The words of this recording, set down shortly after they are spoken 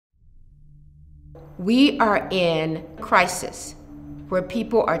We are in crisis where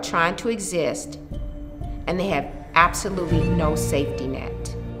people are trying to exist and they have absolutely no safety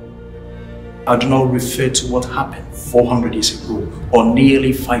net. I do not refer to what happened 400 years ago or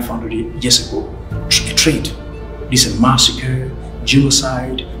nearly 500 years ago. A trade. This is a massacre,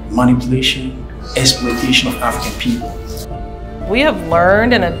 genocide, manipulation, exploitation of African people. We have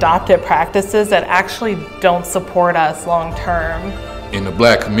learned and adopted practices that actually don't support us long term. In the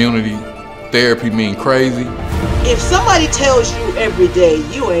Black community, therapy means crazy. If somebody tells you every day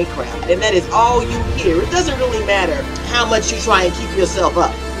you ain't crap, and that is all you hear, it doesn't really matter how much you try and keep yourself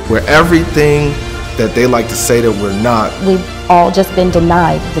up. We're everything that they like to say that we're not. We've all just been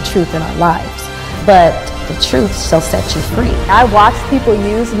denied the truth in our lives, but the truth shall set you free. I watched people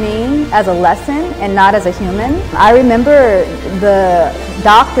use me as a lesson and not as a human. I remember the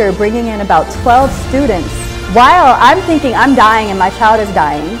doctor bringing in about 12 students. While I'm thinking I'm dying and my child is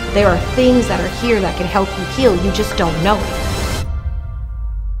dying, There are things that are here that can help you heal, you just don't know it.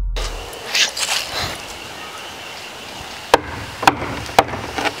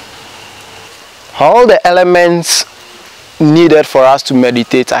 All the elements needed for us to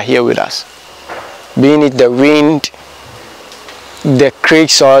meditate are here with us. Being it the wind, the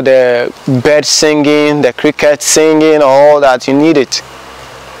creeks or the birds singing, the crickets singing, all that, you need it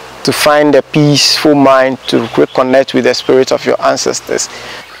to find a peaceful mind, to reconnect with the spirit of your ancestors.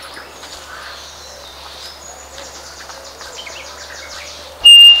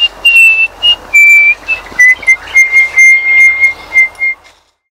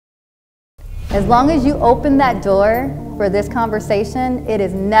 as long as you open that door for this conversation, it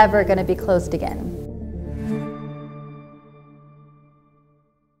is never going to be closed again.